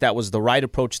still think that was the right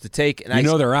approach to take. And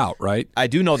they're out, right? I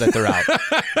do know that they're out.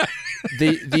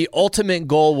 The ultimate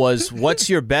goal was, what's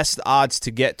your best odds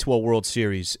to get to a World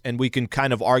Series? And we can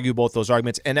kind of argue both those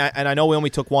arguments. And I know we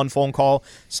only took one phone call.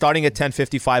 Starting at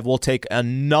 10:55, we'll take a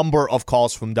number of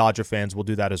calls from Dodger fans. We'll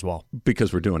do that as well.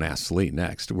 Because we're doing Ask Slee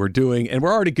next. And we're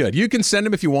already good. You can send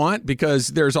them if you want, because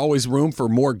there's always room for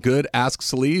more good Ask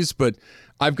Slees, but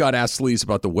I've got Ask Slees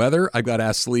about the weather. I've got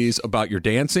Ask Slees about your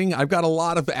dancing. I've got a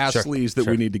lot of Ask Slees that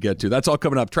we need to get to. That's all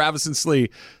coming up. Travis and Slee,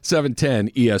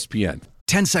 710 ESPN.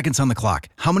 10 seconds on the clock.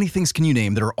 How many things can you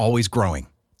name that are always growing?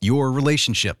 Your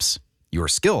relationships, your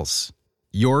skills,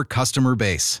 your customer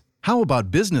base. How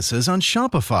about businesses on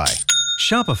Shopify?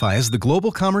 Shopify is the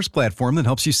global commerce platform that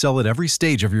helps you sell at every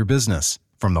stage of your business.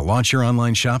 From the launch your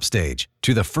online shop stage,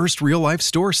 to the first real-life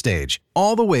store stage,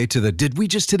 all the way to the did we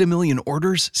just hit 1 million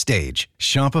orders stage,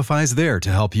 Shopify's there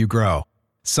to help you grow.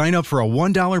 Sign up for a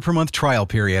 $1 per month trial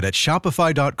period at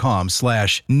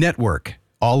shopify.com/network,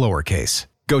 all lowercase.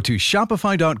 Go to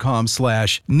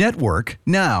shopify.com/network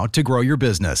now to grow your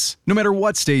business, no matter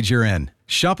what stage you're in.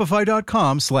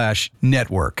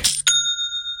 Shopify.com/network.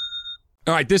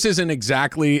 All right, this isn't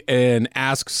exactly an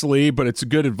Ask Slee, but it's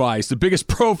good advice. The biggest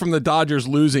pro from the Dodgers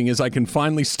losing is I can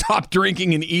finally stop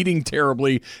drinking and eating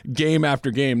terribly game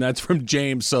after game. That's from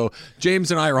James. So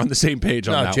James and I are on the same page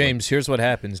on that. No, James, here's what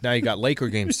happens. Now you got Laker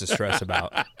games to stress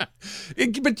about.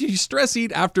 But you stress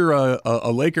eat after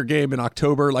a Laker game in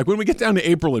October. Like when we get down to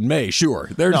April and May,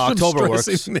 sure. No, October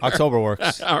works. October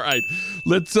works. All right,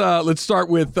 let's start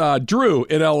with Drew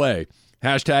in L.A.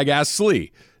 Hashtag Ask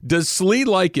Slee. Does Slee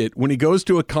like it when he goes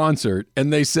to a concert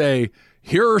and they say,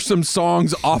 here are some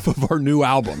songs off of our new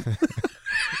album?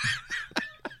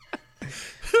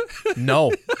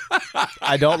 No,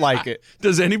 I don't like it.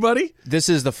 Does anybody? This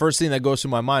is the first thing that goes through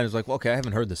my mind. It's like, well, okay, I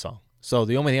haven't heard the song. So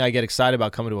the only thing I get excited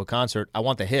about coming to a concert, I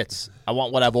want the hits. I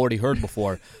want what I've already heard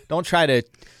before. Don't try to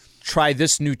try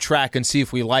this new track and see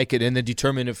if we like it and then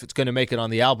determine if it's going to make it on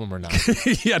the album or not.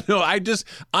 Yeah, no,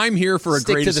 I'm here for a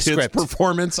greatest hits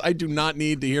performance. I do not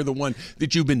need to hear the one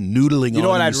that you've been noodling on. You know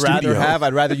what I'd rather studio. have?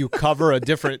 I'd rather you cover a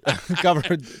different cover.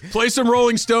 Play some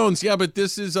Rolling Stones. Yeah, but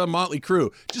this is a Motley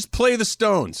Crue. Just play the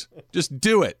Stones. Just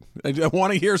do it. I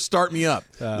want to hear Start Me Up.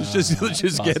 Let's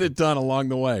just get it done along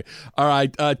the way. All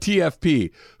right,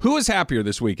 TFP. Who is happier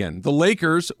this weekend? The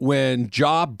Lakers when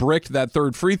Ja bricked that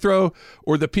third free throw,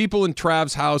 or the people in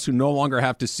Trav's house who no longer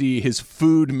have to see his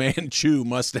Food Manchu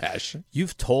mustache?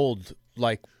 You've told,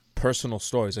 personal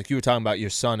stories. Like you were talking about your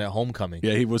son at homecoming.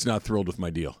 Yeah, he was not thrilled with my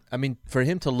deal. I mean, for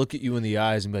him to look at you in the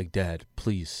eyes and be like, Dad,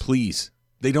 please. Please.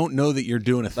 They don't know that you're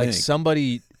doing a thing. Like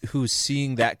somebody who's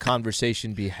seeing that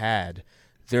conversation be had,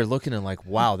 they're looking and like,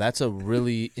 wow, that's a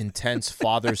really intense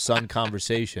father-son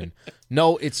conversation.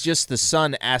 No, it's just the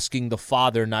son asking the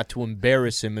father not to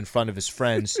embarrass him in front of his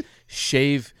friends.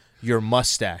 Shave your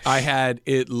mustache. I had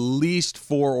at least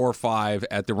 4 or 5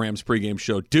 at the Rams pregame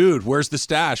show. Dude, where's the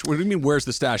stash? What do you mean, where's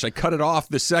the stash? I cut it off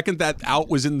the second that out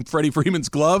was in Freddie Freeman's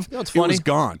glove. You know, it's funny. It was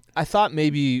gone. I thought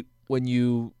maybe when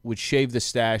you would shave the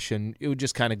stash and it would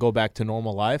just kind of go back to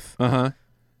normal life. Uh-huh.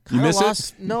 You miss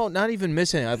it? No, not even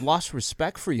missing it. I've lost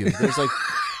respect for you. There's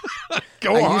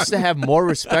I used to have more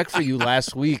respect for you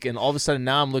last week, and all of a sudden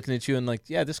now I'm looking at you and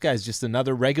yeah, this guy's just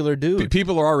another regular dude.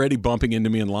 People are already bumping into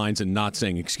me in lines and not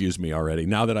saying excuse me already,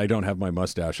 now that I don't have my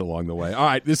mustache along the way. All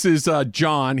right, this is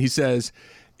John. He says,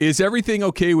 is everything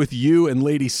okay with you and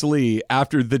Lady Slee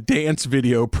after the dance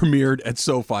video premiered at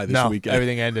SoFi this weekend? No,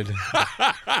 everything ended.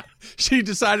 She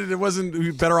decided it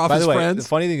wasn't better off By as the way, friends? The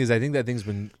funny thing is I think that thing's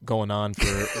been going on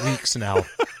for weeks now.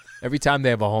 Every time they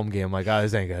have a home game, I'm like, oh,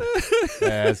 this ain't good.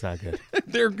 Yeah, that's not good.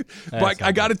 But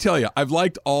I got to tell you, I've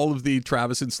liked all of the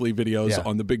Travis and Slee videos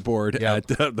on the big board at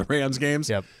the Rams games.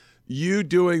 Yep. You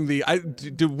doing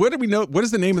what do we know? What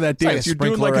is the name of that dance? You're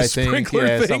doing like a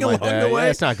sprinkler thing along the way. Yeah,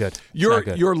 it's not good.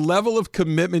 Your level of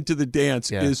commitment to the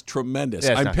dance is tremendous.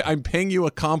 Yeah, I'm paying you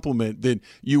a compliment that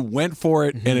you went for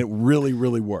it and it really,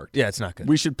 really worked. Yeah, it's not good.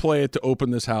 We should play it to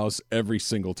open this house every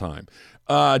single time.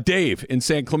 Dave in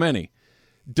San Clemente.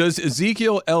 Does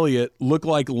Ezekiel Elliott look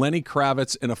like Lenny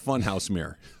Kravitz in a funhouse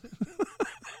mirror?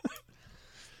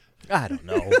 I don't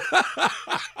know.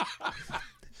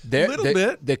 A little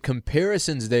bit. The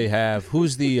comparisons they have.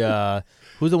 Who's the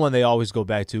one they always go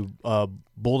back to?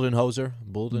 Budenholzer.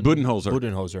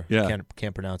 Budenholzer. Yeah.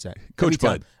 Can't pronounce that. Coach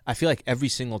Bud. I feel like every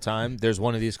single time there's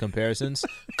one of these comparisons,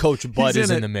 Coach Bud is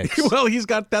in the mix. Well, he's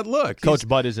got that look. Coach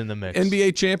Bud is in the mix.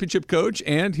 NBA championship coach,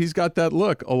 and he's got that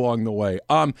look along the way.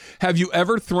 Have you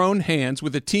ever thrown hands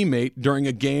with a teammate during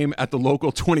a game at the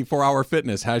local 24-hour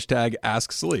fitness?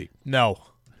 Ask Slee. No,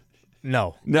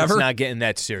 never. It's not getting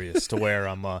that serious to where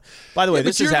I'm. By the way,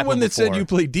 this is happened the one that before. Said you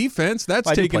play defense. That's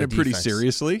taking it pretty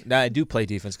seriously. No, I do play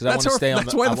defense because I want to stay on.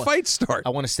 That's why the fights start. I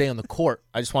want to stay on the court.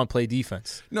 I just want to play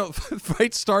defense. No,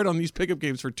 fights start on these pickup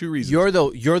games for 2 reasons. You're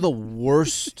the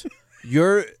worst.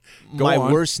 You're my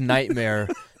worst nightmare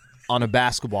on a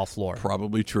basketball floor.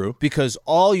 Probably true. Because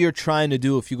all you're trying to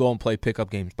do if you go and play pickup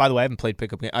games. By the way, I haven't played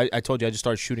pickup games. I told you I just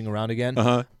started shooting around again.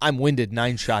 I'm winded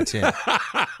 9 shots in.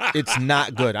 It's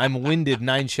not good. I'm winded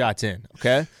 9 shots in.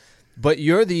 Okay, but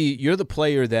you're the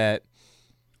player that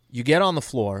you get on the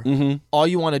floor. Mm-hmm. All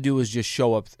you want to do is just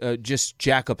show up, just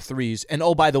jack up threes. And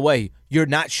oh, by the way, you're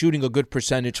not shooting a good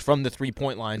percentage from the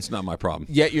 3-point line. It's not my problem.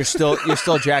 Yet you're still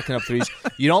jacking up threes.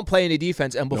 You don't play any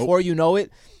defense, and before you know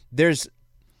it, there's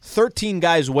 13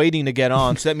 guys waiting to get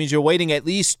on, so that means you're waiting at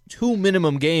least 2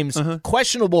 minimum games,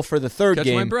 questionable for the third game.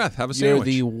 Catch my breath, have a sandwich.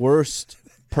 You're the worst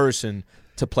person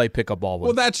to play pickup ball with.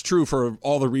 Well, that's true for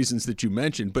all the reasons that you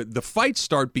mentioned, but the fights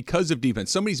start because of defense.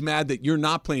 Somebody's mad that you're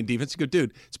not playing defense. You go,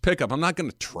 dude, it's pickup. I'm not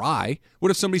going to try. What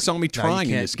if somebody saw me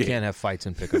trying in this game? You can't have fights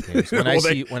in pickup games. When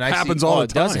it happens all the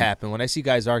time. It does happen. When I see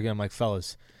guys arguing, I'm like,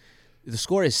 fellas, the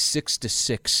score is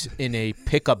 6-6 in a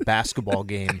pickup basketball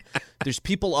game. There's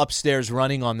people upstairs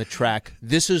running on the track.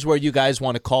 This is where you guys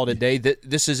want to call it a day.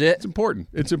 This is it? It's important.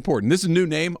 This is a new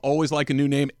name. Always like a new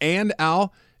name. And,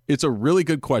 Al, it's a really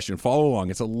good question. Follow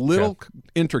along. It's a little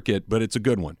intricate, but it's a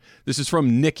good one. This is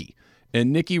from Nikki.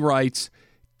 And Nikki writes,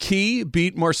 Key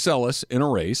beat Marcellus in a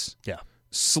race. Yeah.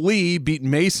 Slee beat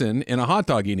Mason in a hot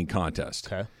dog eating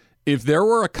contest. Okay. If there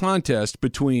were a contest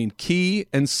between Key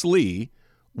and Slee,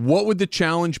 what would the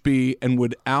challenge be, and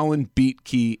would Allen beat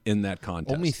Key in that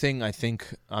contest? Only thing I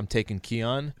think I'm taking Key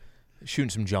on, shooting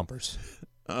some jumpers.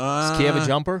 Does Key have a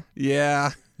jumper?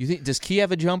 Yeah. Does Key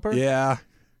have a jumper? Yeah.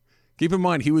 Keep in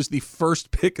mind, he was the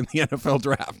first pick in the NFL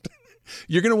draft.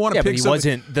 You're going to want to pick but he something.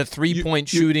 wasn't the three-point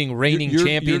shooting reigning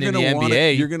champion in the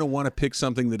NBA. You're going to want to pick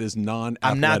something that is non-athletic.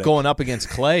 I'm not going up against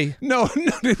Clay. No.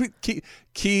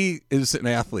 Key is an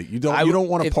athlete. You don't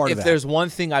want a part of that. If there's one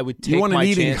thing I would take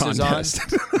my chances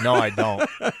contest. on, no, I don't.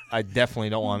 I definitely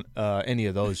don't want any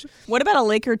of those. What about a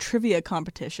Laker trivia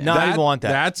competition? No, I don't want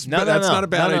that. That's not a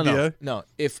bad idea. No,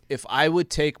 if I would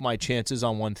take my chances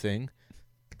on one thing,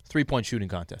 3-point shooting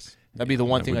contest. That'd be the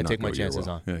one thing I take my chances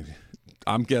on. Yeah.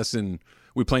 I'm guessing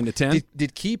we playing to 10.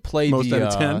 Did Key play most out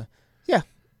of 10? Yeah.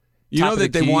 You know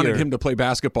that they wanted him to play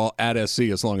basketball at SC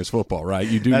as long as football, right?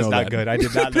 You do know that. That's not good. I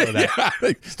did not know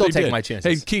that. Still take my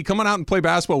chances. Hey, Key, come on out and play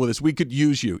basketball with us. We could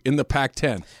use you in the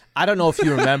Pac-10. I don't know if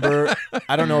you remember.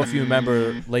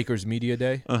 Lakers Media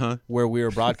Day, where we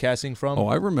were broadcasting from. Oh,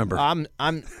 I remember. I'm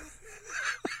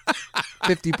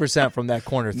 50% from that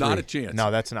corner three. Not a chance.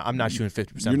 No, that's not. I'm not shooting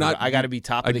 50%. You're not. I got to be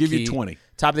top of the key. I give you 20.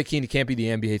 Top of the key, and it can't be the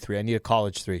NBA three. I need a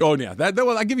college three. Oh yeah,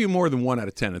 well, I give you more than 1 out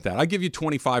of 10 at that. I give you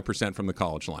 25% from the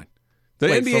college line. The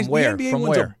Wait, NBA, from where? The NBA from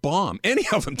one's where? a bomb. Any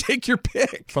of them, take your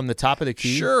pick. From the top of the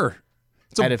key? Sure.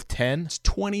 Out of 10? It's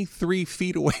 23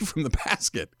 feet away from the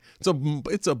basket.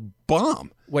 It's a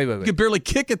bomb. Wait. You can barely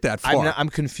kick it that far. I'm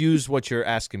confused what you're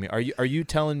asking me. Are you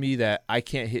telling me that I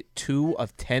can't hit 2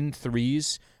 of 10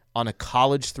 threes on a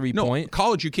college 3-point? No,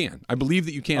 college you can. I believe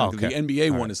that you can. Okay. The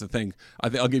NBA one is the thing.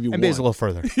 I'll give you one. NBA's a little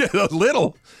further. Yeah, a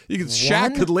little.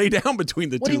 Shaq could lay down between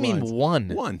the two lines. What do you mean one?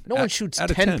 One. No one shoots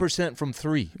 10% from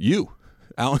 3. You.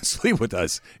 Alan Slee with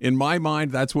us. In my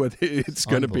mind, that's what it's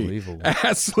going to be.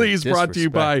 Ask Slee is brought to you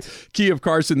by Kia of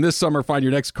Carson. This summer, find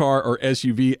your next car or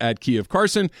SUV at Kia of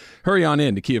Carson. Hurry on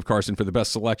in to Kia of Carson for the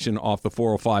best selection off the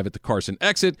 405 at the Carson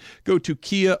exit. Go to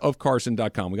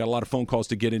KiaofCarson.com. We got a lot of phone calls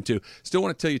to get into. Still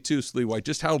want to tell you, too, Slee White,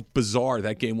 just how bizarre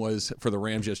that game was for the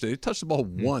Rams yesterday. They touched the ball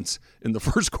once in the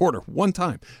first quarter. One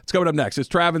time. It's coming up next. It's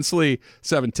Travis Slee,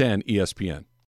 710 ESPN.